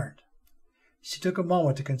be learned. She took a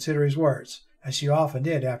moment to consider his words, as she often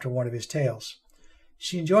did after one of his tales.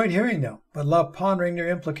 She enjoyed hearing them, but loved pondering their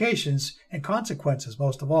implications and consequences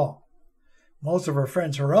most of all. Most of her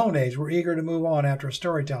friends her own age were eager to move on after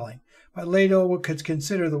storytelling, but Ladiel could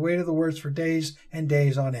consider the weight of the words for days and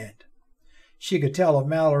days on end. She could tell if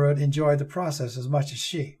Mallory enjoyed the process as much as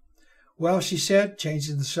she. Well, she said,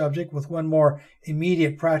 changing the subject with one more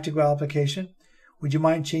immediate practical application, would you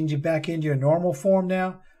mind changing back into your normal form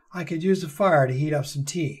now? I could use the fire to heat up some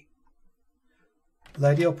tea.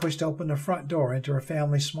 Ladiel pushed open the front door into her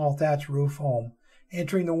family's small thatch roof home,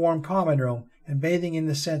 entering the warm common room and bathing in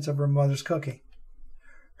the scents of her mother's cooking.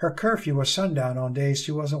 Her curfew was sundown on days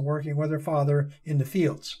she wasn't working with her father in the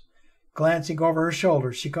fields. Glancing over her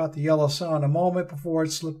shoulder, she caught the yellow sun a moment before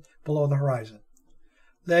it slipped below the horizon.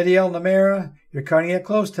 Lady Elnamara, you're cutting it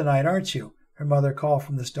close tonight, aren't you? Her mother called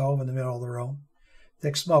from the stove in the middle of the room.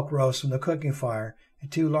 Thick smoke rose from the cooking fire,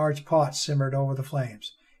 and 2 large pots simmered over the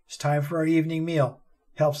flames. It's time for our evening meal.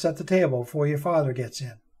 Help set the table before your father gets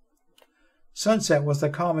in. Sunset was the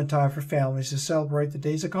common time for families to celebrate the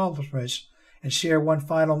day's accomplishments and share one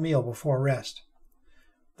final meal before rest.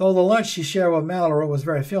 Though the lunch she shared with Mallory was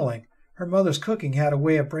very filling, her mother's cooking had a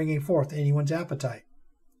way of bringing forth anyone's appetite.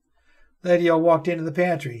 Lady O walked into the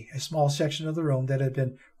pantry, a small section of the room that had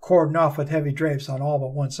been cordoned off with heavy drapes on all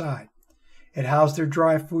but one side. It housed their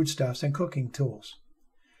dry foodstuffs and cooking tools.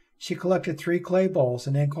 She collected 3 clay bowls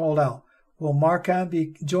and then called out, "Will Marcon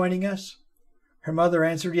be joining us?" Her mother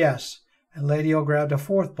answered yes, and Lady O grabbed a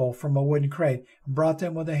 4th bowl from a wooden crate and brought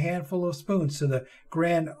them with a handful of spoons to the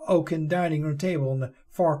grand oaken dining room table in the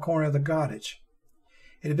far corner of the cottage.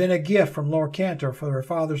 It had been a gift from Lord Cantor for her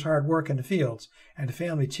father's hard work in the fields, and the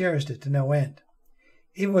family cherished it to no end.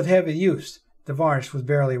 Even with heavy use, the varnish was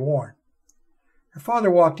barely worn. Her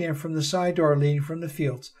father walked in from the side door leading from the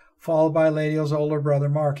fields, followed by Lady O's older brother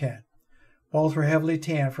Marcan. Both were heavily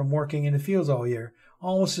tanned from working in the fields all year,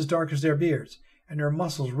 almost as dark as their beards, and their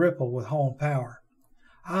muscles rippled with home power.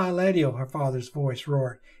 "Ah, Lady O," her father's voice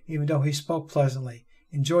roared, even though he spoke pleasantly.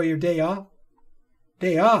 "Enjoy your day off?"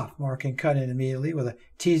 "Day off?" Marcan cut in immediately, with a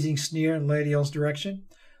teasing sneer in Lady O's direction.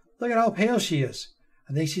 "Look at how pale she is.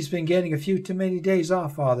 I think she's been getting a few too many days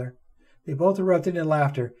off, father." They both erupted in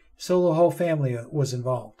laughter, so the whole family was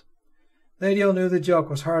involved. Lady O knew the joke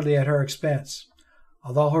was hardly at her expense.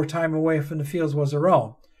 Although her time away from the fields was her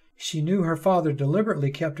own, she knew her father deliberately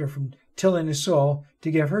kept her from tilling the soil to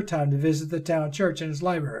give her time to visit the town church and its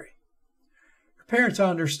library. Her parents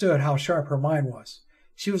understood how sharp her mind was.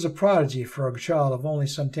 She was a prodigy for a child of only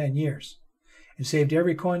some 10 years, and saved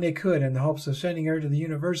every coin they could in the hopes of sending her to the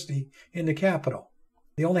university in the capital.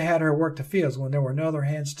 They only had her work the fields when there were no other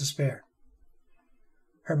hands to spare.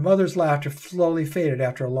 Her mother's laughter slowly faded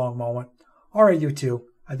after a long moment. "All right, you two.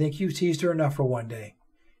 I think you teased her enough for one day."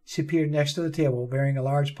 She appeared next to the table, bearing a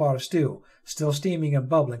large pot of stew, still steaming and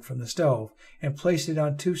bubbling from the stove, and placed it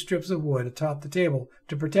on 2 strips of wood atop the table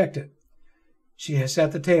to protect it. "She has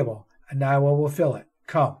set the table, and now we will fill it.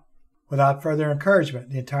 Come." Without further encouragement,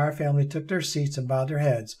 the entire family took their seats and bowed their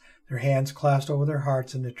heads, their hands clasped over their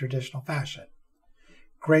hearts in the traditional fashion.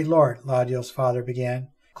 "Great Lord," Ladiel's father began,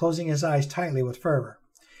 closing his eyes tightly with fervor,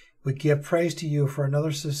 "we give praise to you for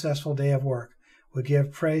another successful day of work. We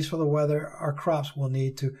give praise for the weather our crops will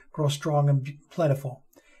need to grow strong and plentiful.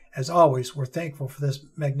 As always, we're thankful for this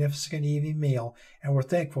magnificent evening meal, and we're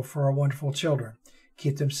thankful for our wonderful children.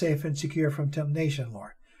 Keep them safe and secure from temptation,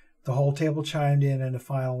 Lord." The whole table chimed in the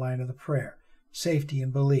final line of the prayer, "Safety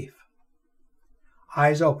and belief."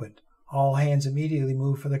 Eyes opened. All hands immediately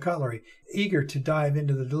moved for the cutlery, eager to dive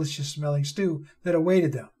into the delicious-smelling stew that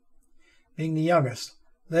awaited them. Being the youngest,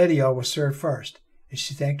 Lady O was served first, and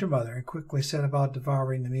she thanked her mother and quickly set about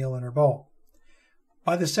devouring the meal in her bowl.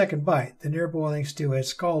 By the second bite, the near-boiling stew had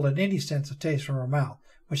scalded any sense of taste from her mouth,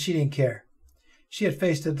 but she didn't care. She had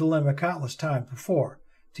faced the dilemma countless times before,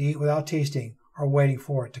 to eat without tasting or waiting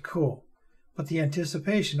for it to cool, but the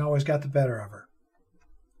anticipation always got the better of her.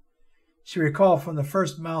 She recalled from the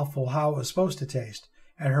first mouthful how it was supposed to taste,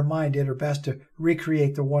 and her mind did her best to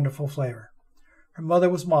recreate the wonderful flavor. Her mother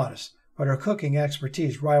was modest, but her cooking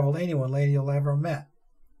expertise rivaled anyone Lady O ever met.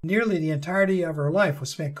 Nearly the entirety of her life was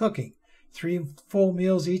spent cooking. 3 full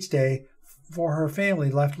meals each day for her family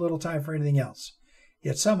left little time for anything else.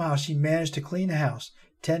 Yet somehow she managed to clean the house,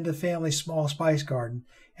 tend the family's small spice garden,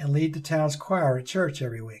 and lead the town's choir at church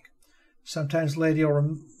every week. Sometimes Lady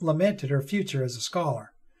O lamented her future as a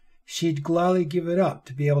scholar. She'd gladly give it up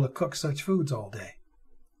to be able to cook such foods all day.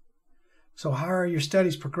 "So how are your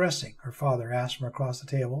studies progressing?" her father asked from across the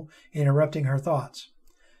table, interrupting her thoughts.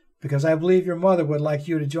 "Because I believe your mother would like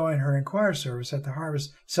you to join her in choir service at the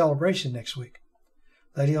harvest celebration next week."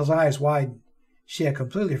 Lady O's eyes widened. She had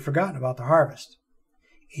completely forgotten about the harvest.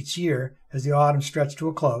 Each year, as the autumn stretched to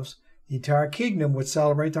a close, the entire kingdom would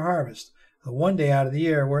celebrate the harvest, the one day out of the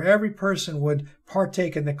year where every person would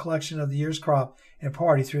partake in the collection of the year's crop and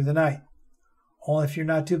party through the night. "Only if you're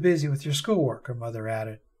not too busy with your schoolwork," her mother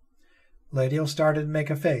added. Lady O started to make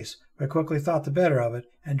a face, but quickly thought the better of it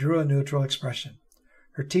and drew a neutral expression.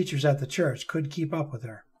 Her teachers at the church couldn't keep up with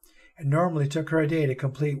her. It normally took her a day to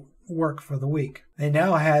complete work for the week. They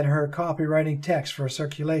now had her copywriting text for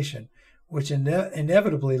circulation, which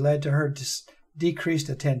inevitably led to her decreased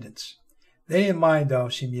attendance. They didn't mind, though,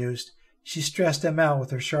 she mused. She stressed them out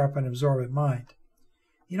with her sharp and absorbent mind.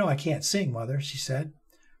 "You know I can't sing, Mother," she said.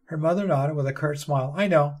 Her mother nodded with a curt smile. "I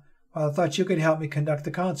know, but I thought you could help me conduct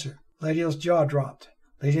the concert." Lady O's jaw dropped.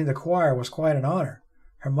 Leading the choir was quite an honor.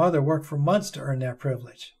 Her mother worked for months to earn that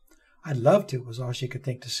privilege. I'd love to, was all she could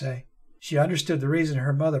think to say. She understood the reason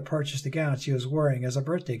her mother purchased the gown she was wearing as a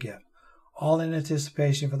birthday gift, all in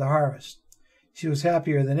anticipation for the harvest. She was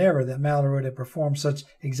happier than ever that Malleroot had performed such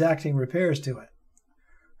exacting repairs to it.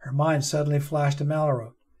 Her mind suddenly flashed to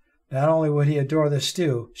Malleroot. Not only would he adore this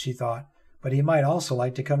stew, she thought, but he might also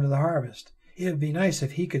like to come to the harvest. It would be nice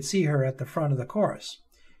if he could see her at the front of the chorus.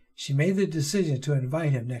 She made the decision to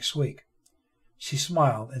invite him next week. She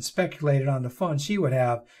smiled and speculated on the fun she would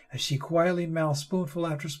have as she quietly mouthed spoonful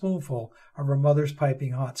after spoonful of her mother's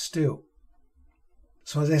piping hot stew.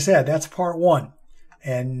 So as I said, that's part 1.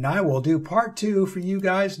 And I will do part 2 for you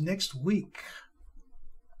guys next week.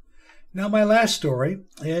 Now my last story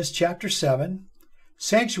is chapter 7,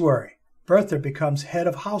 Sanctuary. Bertha becomes head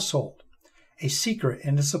of household. A secret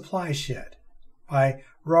in the supply shed, by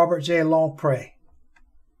Robert J. Longpré.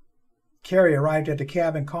 Carrie arrived at the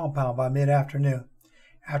cabin compound by mid-afternoon.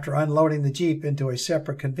 After unloading the Jeep into a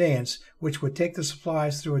separate conveyance, which would take the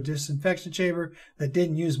supplies through a disinfection chamber that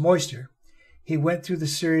didn't use moisture, he went through the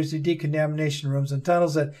series of decontamination rooms and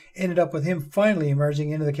tunnels that ended up with him finally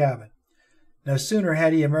emerging into the cabin. No sooner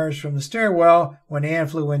had he emerged from the stairwell when Anne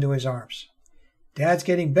flew into his arms. "Dad's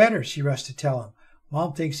getting better," she rushed to tell him.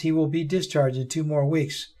 "Mom thinks he will be discharged in 2 more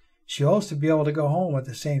weeks. She hopes to be able to go home at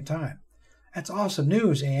the same time." "That's awesome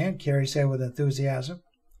news, Anne," Carrie said with enthusiasm.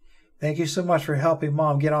 "Thank you so much for helping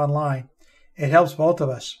Mom get online. It helps both of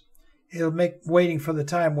us. It'll make waiting for the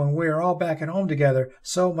time when we are all back at home together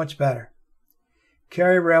so much better."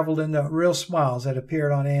 Carrie reveled in the real smiles that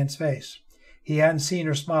appeared on Anne's face. He hadn't seen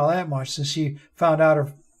her smile that much since she found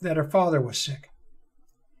out that her father was sick.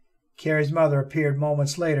 Carrie's mother appeared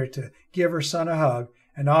moments later to give her son a hug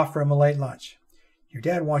and offer him a late lunch. "Your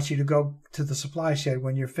dad wants you to go to the supply shed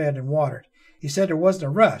when you're fed and watered. He said there wasn't a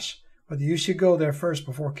rush, but that you should go there first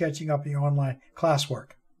before catching up on your online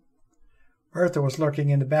classwork." Bertha was lurking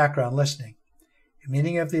in the background, listening. A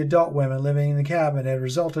meeting of the adult women living in the cabin had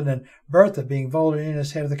resulted in Bertha being voted in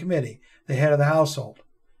as head of the committee, the head of the household.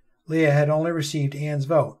 Leah had only received Anne's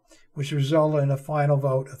vote, which resulted in a final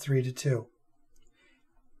vote of 3-2.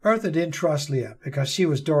 Bertha didn't trust Leah because she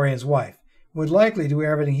was Dorian's wife and would likely do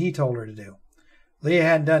everything he told her to do. Leah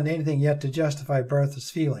hadn't done anything yet to justify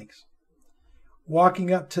Bertha's feelings.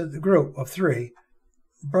 Walking up to the group of 3,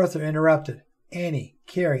 Bertha interrupted. "Annie,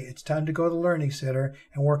 Carrie, it's time to go to the Learning Center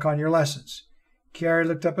and work on your lessons." Carrie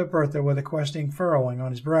looked up at Bertha with a questioning furrowing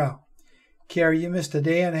on his brow. "Carrie, you missed a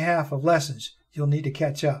day and a half of lessons. You'll need to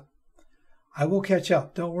catch up." "I will catch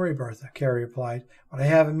up. Don't worry, Bertha," Carrie replied, "but I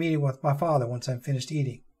have a meeting with my father once I'm finished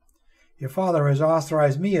eating." "Your father has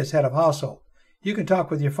authorized me as head of household. You can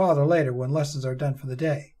talk with your father later when lessons are done for the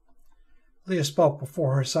day." Leah spoke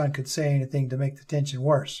before her son could say anything to make the tension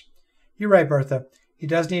worse. "You're right, Bertha. He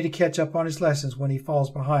does need to catch up on his lessons when he falls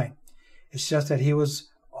behind. It's just that he was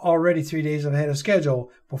already 3 days ahead of schedule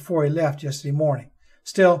before he left yesterday morning.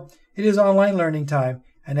 Still, it is online learning time,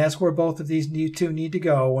 and that's where both of these two need to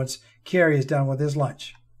go once Carrie is done with his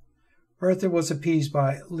lunch." Bertha was appeased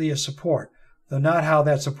by Leah's support, though not how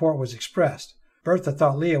that support was expressed. Bertha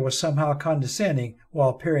thought Leah was somehow condescending while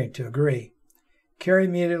appearing to agree. Carrie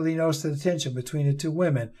immediately noticed the tension between the 2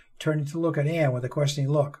 women, turning to look at Anne with a questioning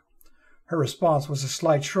look. Her response was a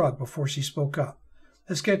slight shrug before she spoke up.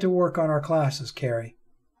 "Let's get to work on our classes, Carrie."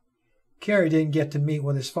 Carrie didn't get to meet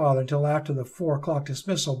with his father until after the 4 o'clock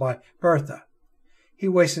dismissal by Bertha. He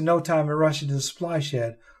wasted no time in rushing to the supply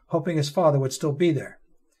shed, hoping his father would still be there.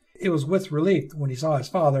 It was with relief when he saw his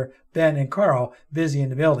father, Ben, and Carl busy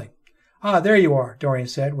in the building. "Ah, there you are," Dorian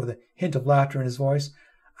said, with a hint of laughter in his voice.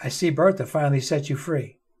 "I see Bertha finally set you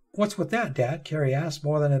free." "What's with that, Dad?" Carrie asked,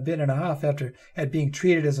 more than a bit and a half after being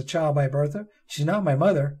treated as a child by Bertha. "She's not my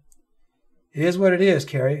mother." "It is what it is,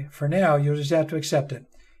 Carrie. For now, you'll just have to accept it.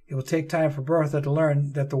 It will take time for Bertha to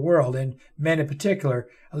learn that the world, and men in particular,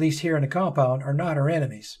 at least here in the compound, are not her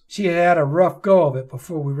enemies. She had a rough go of it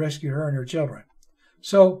before we rescued her and her children."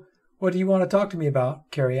 "So, what do you want to talk to me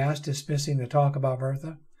about?" Carrie asked, dismissing the talk about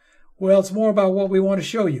Bertha. "Well, it's more about what we want to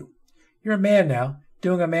show you. You're a man now,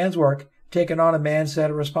 doing a man's work, taking on a man's set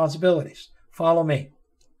of responsibilities. Follow me."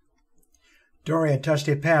 Dorian touched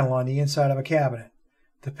a panel on the inside of a cabinet.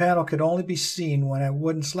 The panel could only be seen when a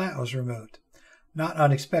wooden slat was removed. Not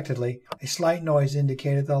unexpectedly, a slight noise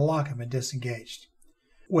indicated that the lock had been disengaged.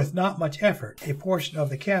 With not much effort, a portion of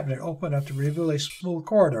the cabinet opened up to reveal a smooth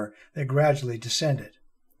corridor that gradually descended.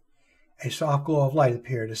 A soft glow of light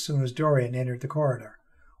appeared as soon as Dorian entered the corridor.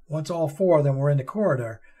 Once all 4 of them were in the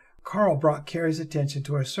corridor, Carl brought Carrie's attention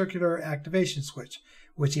to a circular activation switch,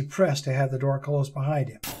 which he pressed to have the door closed behind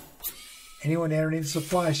him. "Anyone entering the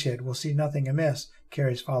supply shed will see nothing amiss,"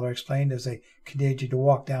 Carrie's father explained as they continued to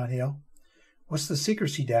walk downhill. What's the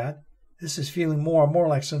secrecy, Dad? This is feeling more and more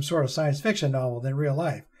like some sort of science fiction novel than real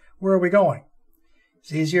life. Where are we going?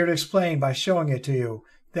 It's easier to explain by showing it to you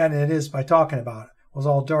than it is by talking about it, was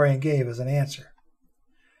all Dorian gave as an answer.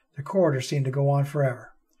 The corridor seemed to go on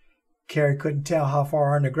forever. Carrie couldn't tell how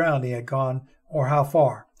far underground he had gone or how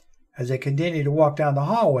far. As they continued to walk down the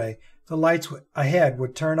hallway, the lights ahead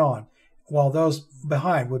would turn on, while those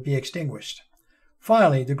behind would be extinguished.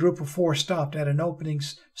 Finally, the group of four stopped at an opening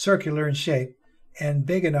circular in shape and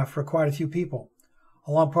big enough for quite a few people.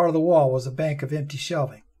 Along part of the wall was a bank of empty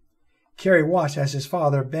shelving. Carrie watched as his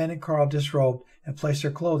father, Ben, and Carl disrobed and placed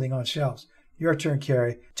their clothing on shelves. Your turn,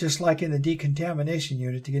 Carrie. Just like in the decontamination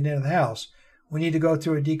unit to get into the house, we need to go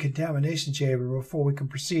through a decontamination chamber before we can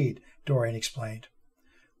proceed, Dorian explained.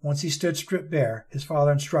 Once he stood stripped bare, his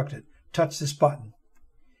father instructed, touch this button.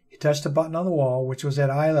 He touched a button on the wall, which was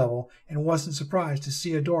at eye level, and wasn't surprised to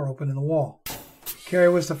see a door open in the wall. Carrie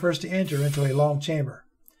was the first to enter into a long chamber.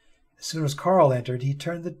 As soon as Carl entered, he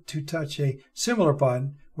turned to touch a similar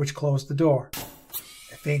button, which closed the door.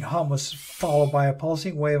 A faint hum was followed by a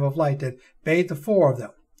pulsing wave of light that bathed the four of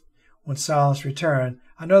them. When silence returned,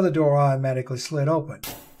 another door automatically slid open.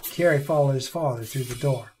 Carrie followed his father through the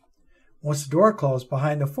door. Once the door closed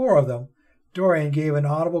behind the four of them, Dorian gave an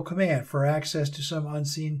audible command for access to some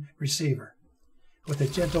unseen receiver. With a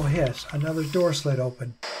gentle hiss, another door slid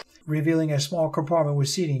open, revealing a small compartment with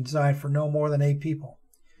seating designed for no more than 8 people.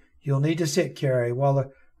 You'll need to sit, Carrie, while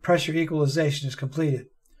the pressure equalization is completed.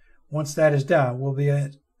 Once that is done, we'll be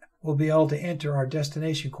able to enter our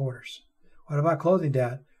destination quarters. What about clothing,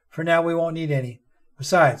 Dad? For now, we won't need any.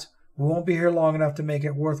 Besides, we won't be here long enough to make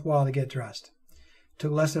it worthwhile to get dressed. It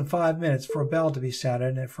took less than 5 minutes for a bell to be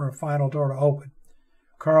sounded and for a final door to open.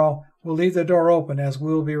 Carl, we'll leave the door open as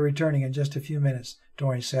we'll be returning in just a few minutes,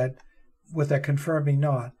 Dorian said, with a confirming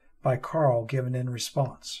nod by Carl given in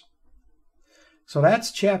response. So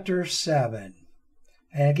that's chapter 7.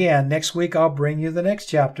 And again, next week I'll bring you the next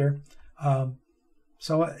chapter.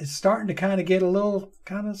 So it's starting to kind of get a little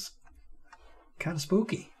kind of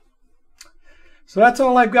spooky. So that's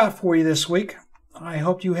all I've got for you this week. I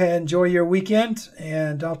hope you enjoy your weekend,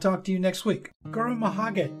 and I'll talk to you next week. Guru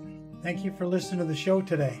Mahagat, thank you for listening to the show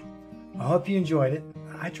today. I hope you enjoyed it.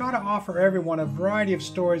 I try to offer everyone a variety of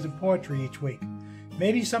stories and poetry each week.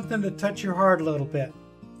 Maybe something to touch your heart a little bit.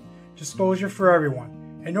 Disclosure for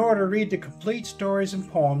everyone. In order to read the complete stories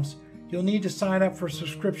and poems, you'll need to sign up for a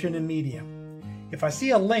subscription in Medium. If I see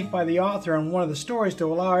a link by the author on one of the stories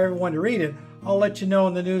to allow everyone to read it, I'll let you know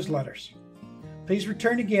in the newsletters. Please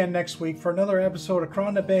return again next week for another episode of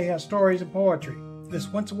Crann beatha Stories and Poetry. This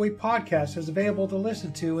once-a-week podcast is available to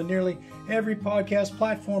listen to in nearly every podcast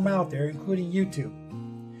platform out there, including YouTube.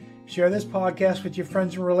 Share this podcast with your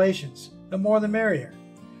friends and relations. The more the merrier.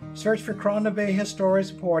 Search for Crann beatha Stories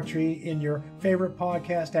and Poetry in your favorite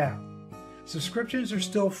podcast app. Subscriptions are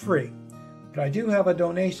still free, but I do have a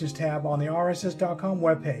donations tab on the rss.com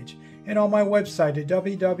webpage and on my website at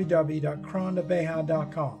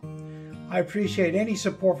www.crannbeatha.com. I appreciate any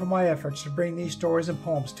support for my efforts to bring these stories and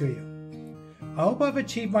poems to you. I hope I've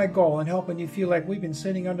achieved my goal in helping you feel like we've been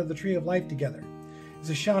sitting under the tree of life together. As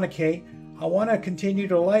a Shawnee, I want to continue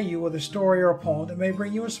to delight you with a story or a poem that may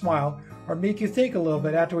bring you a smile or make you think a little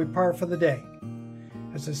bit after we part for the day.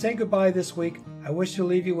 As I say goodbye this week, I wish to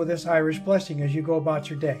leave you with this Irish blessing as you go about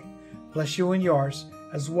your day. Bless you and yours,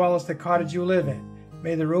 as well as the cottage you live in.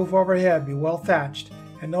 May the roof overhead be well thatched,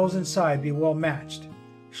 and those inside be well matched.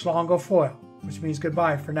 Slán go foil, which means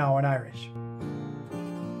goodbye for now in Irish.